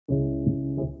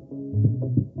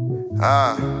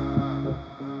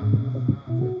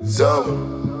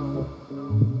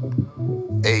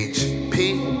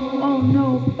HP. Oh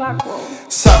no, back roll.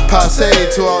 South Passe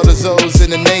to all the Zoes in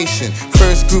the nation.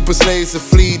 First group of slaves to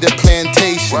flee the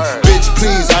plantation. Word. Bitch,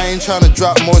 please, I ain't tryna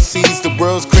drop more seeds. The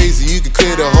world's crazy, you could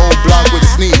clear the whole block with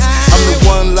a sneeze. I'm the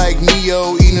one like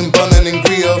Neo, eating bun and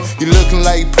grill. You looking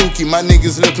like Pookie, my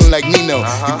niggas looking like Nino.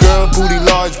 Your girl booty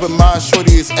large, but my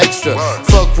shorty is extra.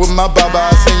 Fuck with my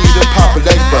baba, I send you the Papa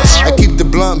Legba. I keep the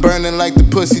blunt burning like the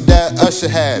pussy that Usher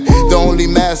had. The only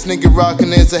mask nigga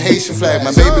rockin' is a Haitian flag.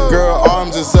 My baby girl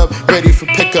arms is up, ready for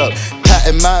pickup.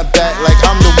 Patting my back like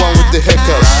I'm the one with the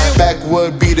hiccups.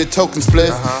 Backwood be the token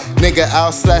spliff. Nigga,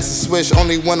 I'll slash the switch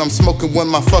only when I'm smoking with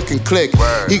my fucking click.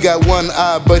 He got one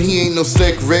eye, but he ain't no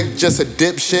slick Rick. Just a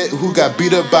dipshit who got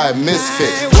beat up by a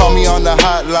misfit. Call me on the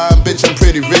hotline, bitch, I'm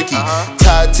pretty Ricky.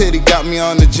 Tied titty got me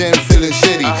on the gym feeling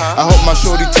shitty. I hope my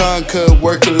shorty tongue could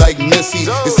work it like Missy.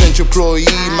 Essential employee,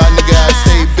 my nigga, I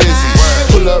stay busy.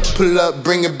 Pull up,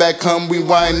 bring it back home. We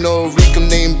wine, no Rico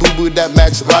named Boo Boo that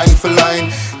match line for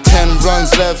line. 10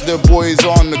 runs left, the boys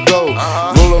on the go.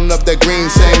 Rollin' up that green,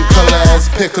 same color as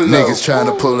Piccolo. Niggas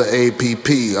tryna pull a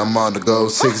APP, I'm on the go.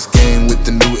 6 game with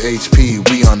the new HP,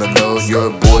 we on the low. Your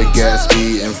boy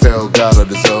Gatsby and Pharaoh Darci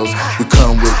the Zoes. We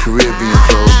come with Caribbean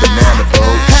flow, banana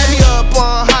boat. Had me up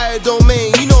on higher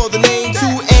domain, you know the name. 2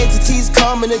 entities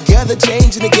coming together,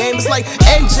 changing the game. It's like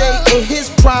NJ in his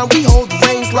prime, we hold the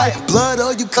reins like blood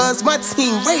on you, cuz my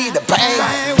team ready to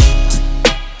bang.